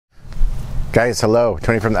Guys, hello.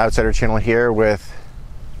 Tony from the Outsider channel here with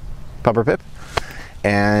Pumper Pip.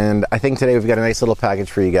 And I think today we've got a nice little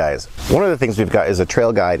package for you guys. One of the things we've got is a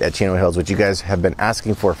trail guide at Chino Hills, which you guys have been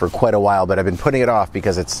asking for quite a while, but I've been putting it off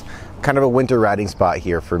because it's kind of a winter riding spot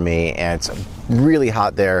here for me, and it's really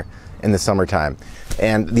hot there in the summertime.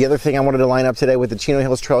 And the other thing I wanted to line up today with the Chino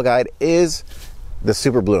Hills trail guide is the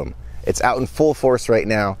Super Bloom. It's out in full force right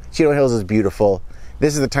now. Chino Hills is beautiful.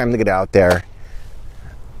 This is the time to get out there.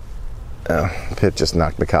 Oh, Pip just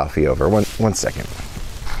knocked the coffee over. One second.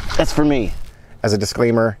 That's for me. As a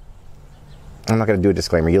disclaimer, I'm not going to do a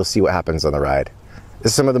disclaimer. You'll see what happens on the ride.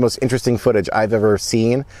 This is some of the most interesting footage I've ever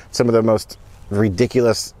seen. Some of the most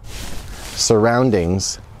ridiculous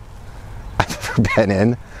surroundings I've ever been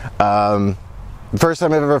in. First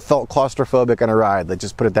time I've ever felt claustrophobic on a ride. Let's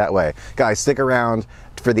just put it that way. Guys, stick around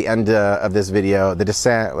for the end of this video. The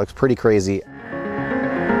descent looks pretty crazy.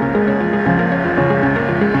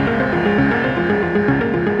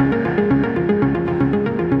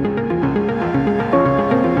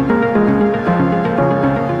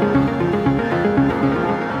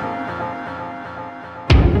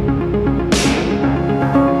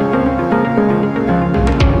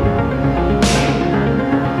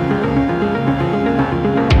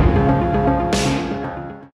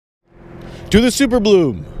 To the Super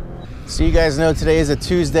Bloom. So you guys know today is a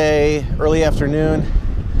Tuesday, early afternoon.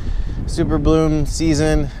 Super Bloom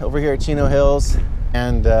season over here at Chino Hills.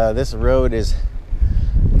 And this road is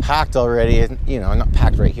packed already. You know, not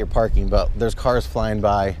packed right here parking, but there's cars flying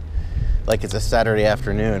by like it's a Saturday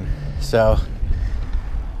afternoon. So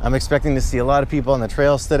I'm expecting to see a lot of people on the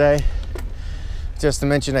trails today. Just to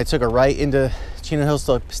mention, I took a right into Chino Hills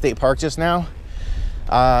State Park just now.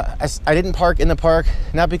 I didn't park in the park,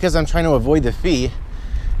 not because I'm trying to avoid the fee,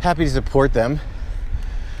 happy to support them,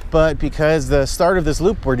 but because the start of this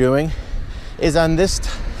loop we're doing is on this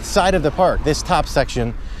side of the park, this top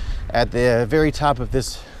section at the very top of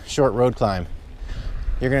this short road climb.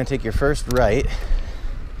 You're going to take your first right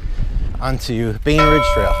onto Bain Ridge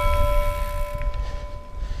Trail.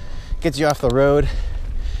 Gets you off the road.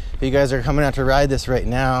 If you guys are coming out to ride this right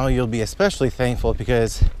now, you'll be especially thankful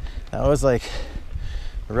because that was like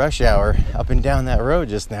rush hour up and down that road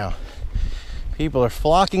just now. People are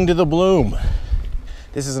flocking to the Bloom.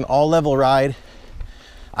 This is an all-level ride.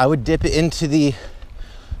 I would dip it into the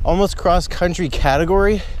almost cross-country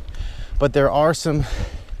category, but there are some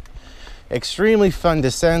extremely fun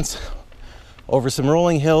descents over some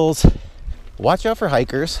rolling hills. Watch out for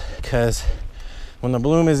hikers, because when the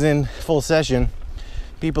Bloom is in full session,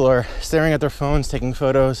 people are staring at their phones, taking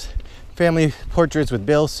photos, family portraits with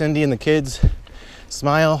Bill, Cindy, and the kids.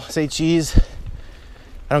 Smile, say cheese.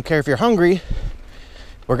 I don't care if you're hungry.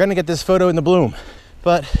 We're gonna get this photo in the Bloom,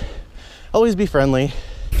 but always be friendly.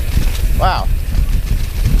 Wow.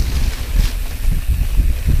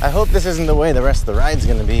 I hope this isn't the way the rest of the ride's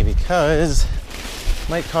gonna be, because it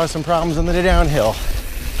might cause some problems on the downhill.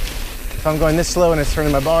 If I'm going this slow and it's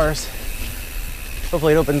turning my bars,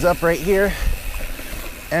 hopefully it opens up right here,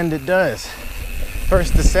 and it does.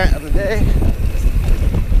 First descent of the day.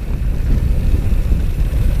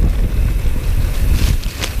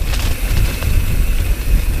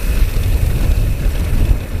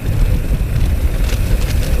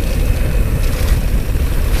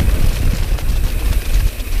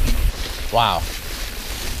 Wow.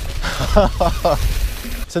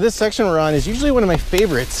 So this section we're on is usually one of my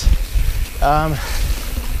favorites. I'm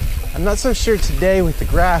not so sure today with the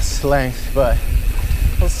grass length, but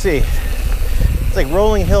we'll see. It's like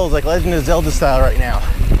rolling hills, like Legend of Zelda style right now.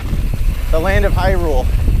 The land of Hyrule.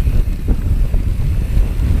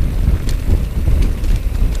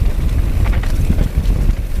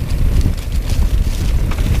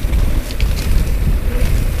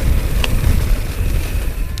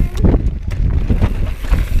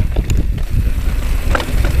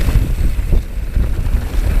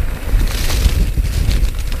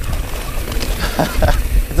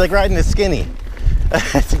 It's like riding a skinny.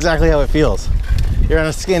 That's exactly how it feels. You're on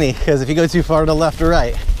a skinny, because if you go too far to the left or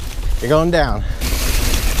right, you're going down.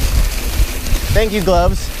 Thank you,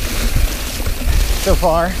 gloves. So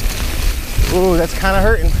far. Ooh, that's kind of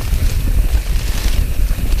hurting.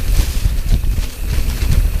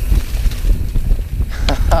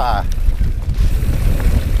 Haha.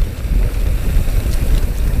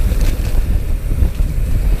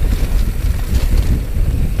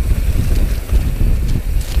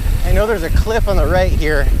 I know there's a cliff on the right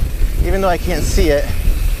here, even though I can't see it.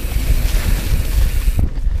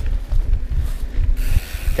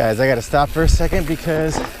 Guys, I gotta stop for a second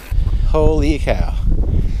because holy cow.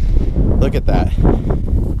 Look at that. I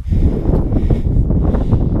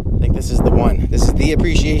think this is is the one. This is the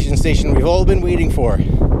appreciation station we've all been waiting for.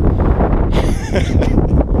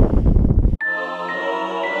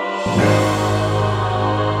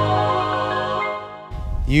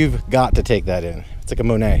 You've got to take that in. It's like a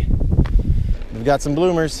Monet. We've got some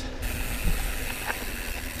bloomers.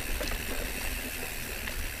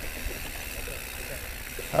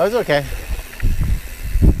 Oh, it's okay.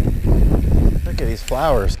 Look at these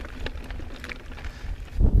flowers.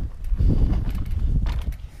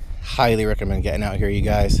 Highly recommend getting out here, you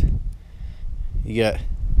guys. You get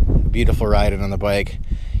a beautiful riding on the bike.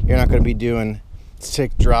 You're not going to be doing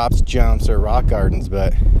sick drops, jumps, or rock gardens,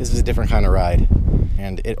 but this is a different kind of ride.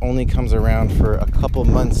 And it only comes around for a couple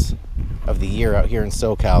months of the year out here in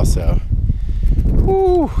SoCal, so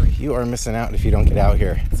whew, you are missing out if you don't get out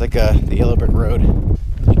here. It's like the yellow brick road.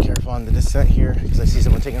 Be careful on the descent here because I see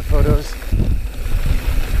someone taking photos.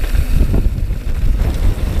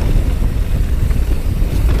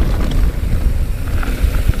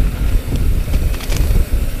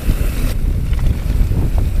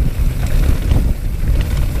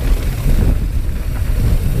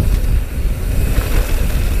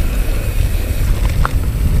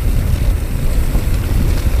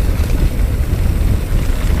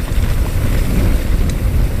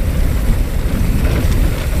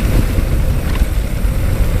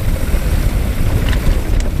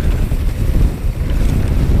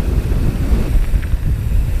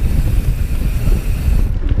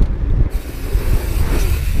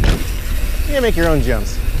 Make your own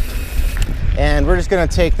jumps, and we're just gonna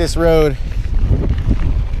take this road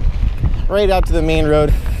right out to the main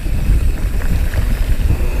road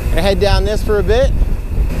and head down this for a bit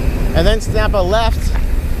and then snap a left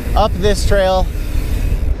up this trail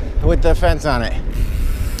with the fence on it.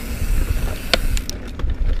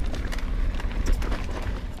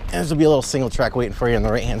 And this will be a little single track waiting for you on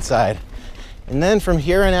the right hand side, and then from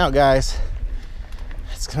here on out, guys,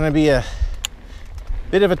 it's gonna be a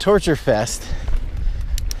bit of a torture fest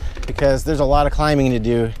because there's a lot of climbing to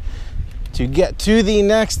do to get to the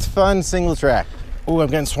next fun single track. Oh, I'm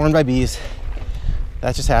getting swarmed by bees.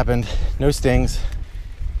 That just happened. No stings.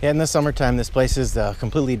 Yeah, in the summertime, this place is a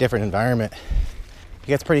completely different environment. It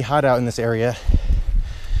gets pretty hot out in this area,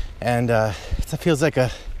 and it feels like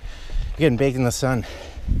you're getting baked in the sun.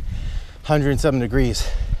 107 degrees.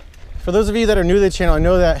 For those of you that are new to the channel, I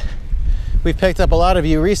know that we've picked up a lot of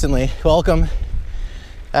you recently. Welcome.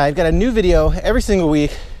 I've got a new video every single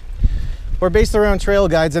week. We're based around trail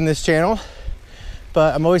guides on this channel,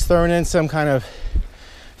 but I'm always throwing in some kind of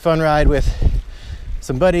fun ride with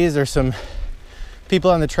some buddies or some people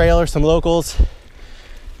on the trail or some locals,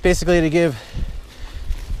 basically to give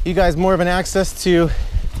you guys more of an access to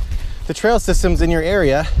the trail systems in your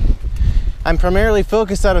area. I'm primarily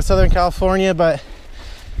focused out of Southern California, but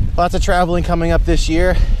lots of traveling coming up this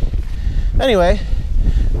year. Anyway,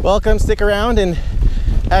 welcome, stick around, and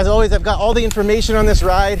as always, I've got all the information on this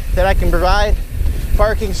ride that I can provide.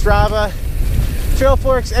 Parking, Strava, Trail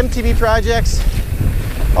Forks, MTB projects,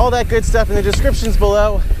 all that good stuff in the descriptions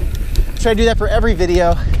below. Try to do that for every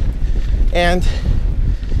video. And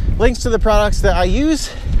links to the products that I use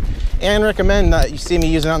and recommend that you see me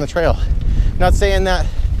using on the trail. Not saying that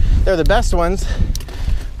they're the best ones.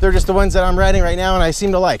 They're just the ones that I'm riding right now and I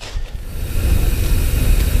seem to like.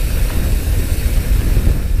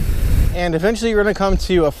 And eventually we're gonna come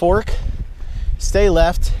to a fork. Stay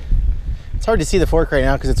left. It's hard to see the fork right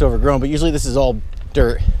now because it's overgrown, but usually this is all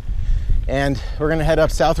dirt. And we're gonna head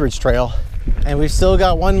up Southridge Trail. And we've still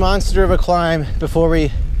got one monster of a climb before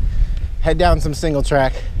we head down some single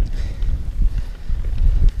track.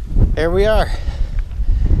 There we are.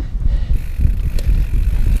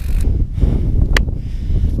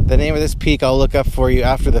 The name of this peak I'll look up for you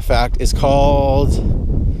after the fact is called,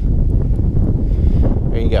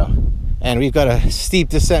 there you go. And we've got a steep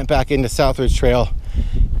descent back into Southridge Trail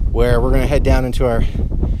where we're gonna head down into our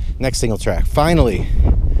next single track. Finally,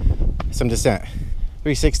 some descent.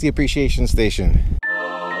 360 appreciation station.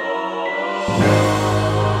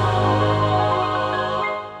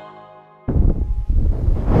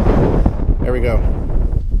 There we go.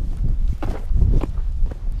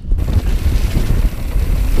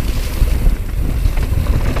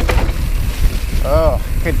 Oh,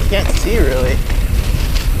 I can't see really.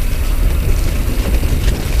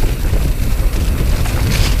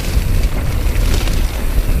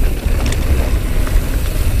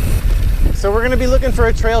 So we're gonna be looking for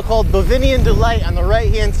a trail called Bovinian Delight on the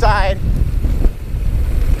right-hand side,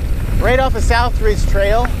 right off of Southridge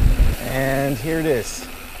Trail. And here it is.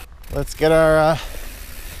 Let's get our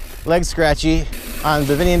leg scratchy on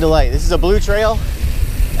Bovinian Delight. This is a blue trail.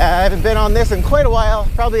 I haven't been on this in quite a while,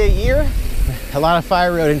 probably a year. a lot of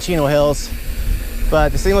fire road in Chino Hills,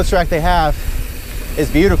 but the single track they have is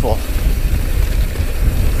beautiful.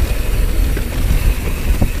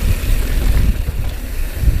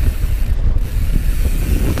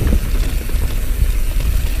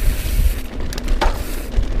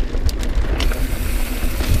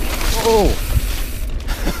 Oh.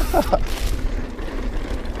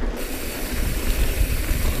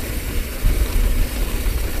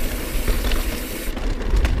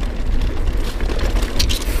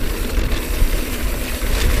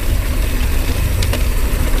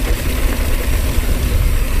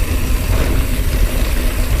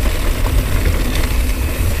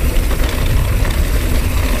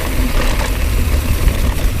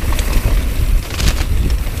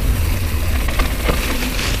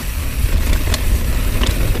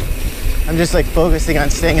 I'm just like focusing on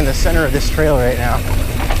staying in the center of this trail right now.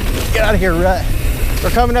 Get out of here, rut. We're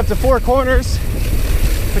coming up to 4 corners,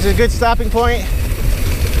 which is a good stopping point.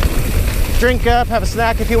 Drink up, have a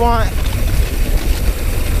snack if you want.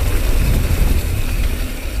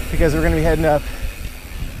 Because we're gonna be heading up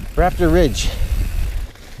Raptor Ridge.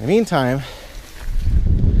 In the meantime,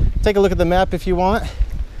 take a look at the map if you want.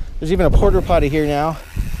 There's even a porta potty here now.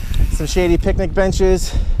 Some shady picnic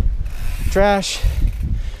benches, trash.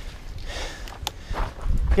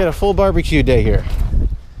 Get a full barbecue day here.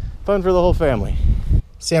 Fun for the whole family.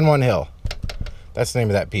 San Juan Hill. That's the name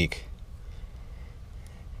of that peak.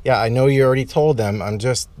 Yeah, I know you already told them. I'm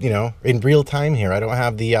just, you know, in real time here. I don't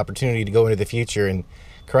have the opportunity to go into the future and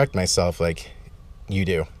correct myself like you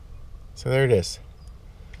do. So there it is.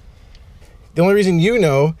 The only reason you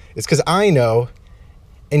know is because I know,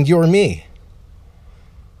 and you're me.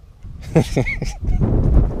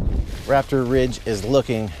 Raptor Ridge is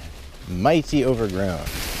looking mighty overgrown.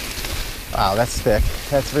 Wow, that's thick.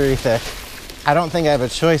 That's very thick. I don't think I have a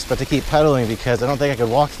choice but to keep pedaling because I don't think I could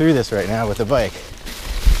walk through this right now with the bike.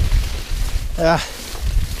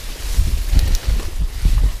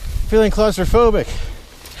 Feeling claustrophobic.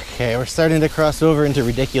 Okay, we're starting to cross over into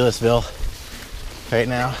Ridiculousville right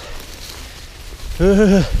now.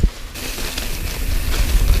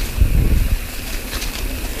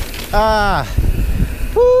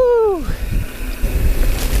 Woo!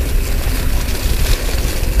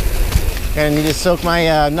 Gonna need to soak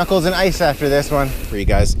my knuckles in ice after this one. For you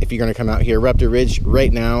guys, if you're gonna come out here, Raptor Ridge right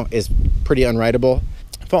now is pretty unrideable.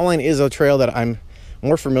 Fault Line is a trail that I'm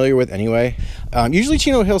more familiar with anyway. Usually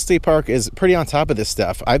Chino Hills State Park is pretty on top of this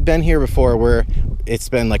stuff. I've been here before where it's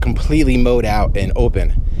been like completely mowed out and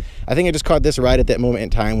open. I think I just caught this right at that moment in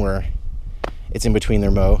time where it's in between their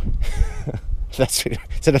mow. Is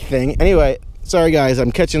that a thing? Anyway, sorry guys,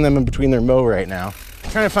 I'm catching them in between their mow right now.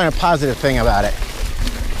 I'm trying to find a positive thing about it.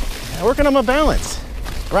 Working on my balance,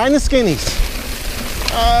 riding the skinnies.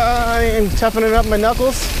 I'm toughening up my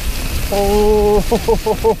knuckles. Oh,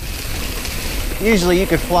 usually you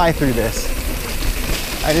could fly through this.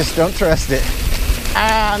 I just don't trust it.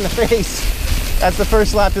 Ah, in the face. That's the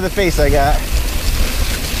first slap to the face I got.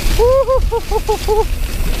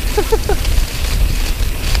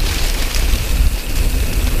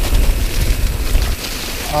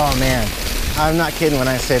 Oh man, I'm not kidding when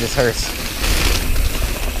I say this hurts.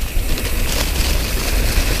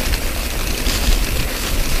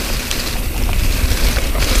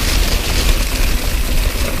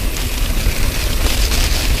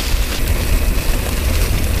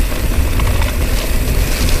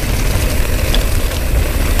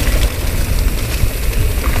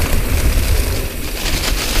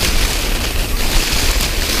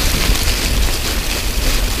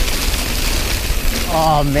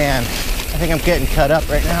 Oh man, I think I'm getting cut up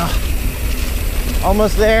right now.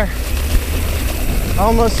 Almost there.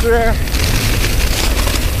 Almost there.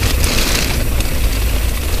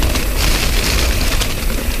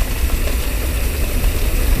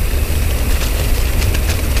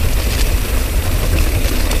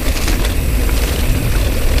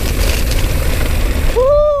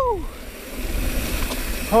 Woo!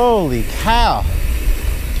 Holy cow.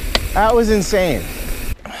 That was insane.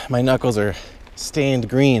 My knuckles are stained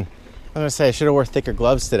green. I was gonna say I should have wore thicker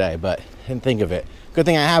gloves today, but I didn't think of it. Good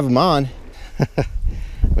thing I have them on.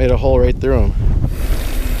 Made a hole right through them.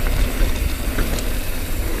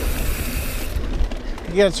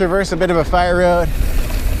 You gotta traverse a bit of a fire road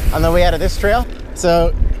on the way out of this trail.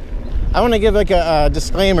 So I want to give like a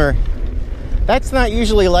disclaimer. That's not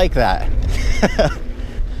usually like that.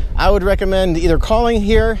 I would recommend either calling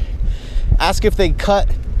here, ask if they cut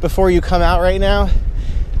before you come out right now.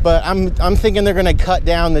 But I'm thinking they're gonna cut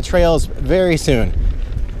down the trails very soon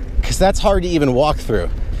because that's hard to even walk through.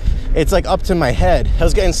 It's like up to my head. I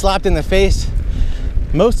was getting slapped in the face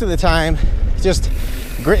most of the time, just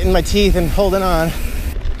gritting my teeth and holding on.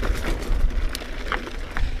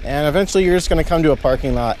 And eventually you're just gonna come to a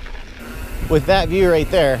parking lot. With that view right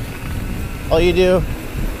there, all you do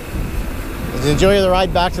is enjoy the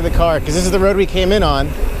ride back to the car, because this is the road we came in on.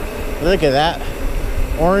 Look at that,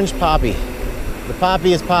 orange poppy. The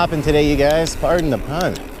poppy is popping today, you guys. Pardon the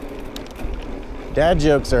pun. Dad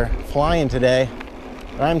jokes are flying today,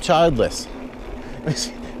 but I'm childless.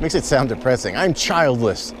 Makes it sound depressing. I'm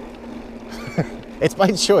childless. It's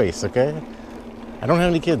my choice, okay? I don't have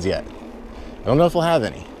any kids yet. I don't know if I'll have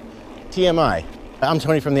any. TMI. I'm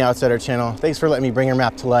Tony from the Outsider channel. Thanks for letting me bring your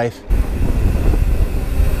map to life.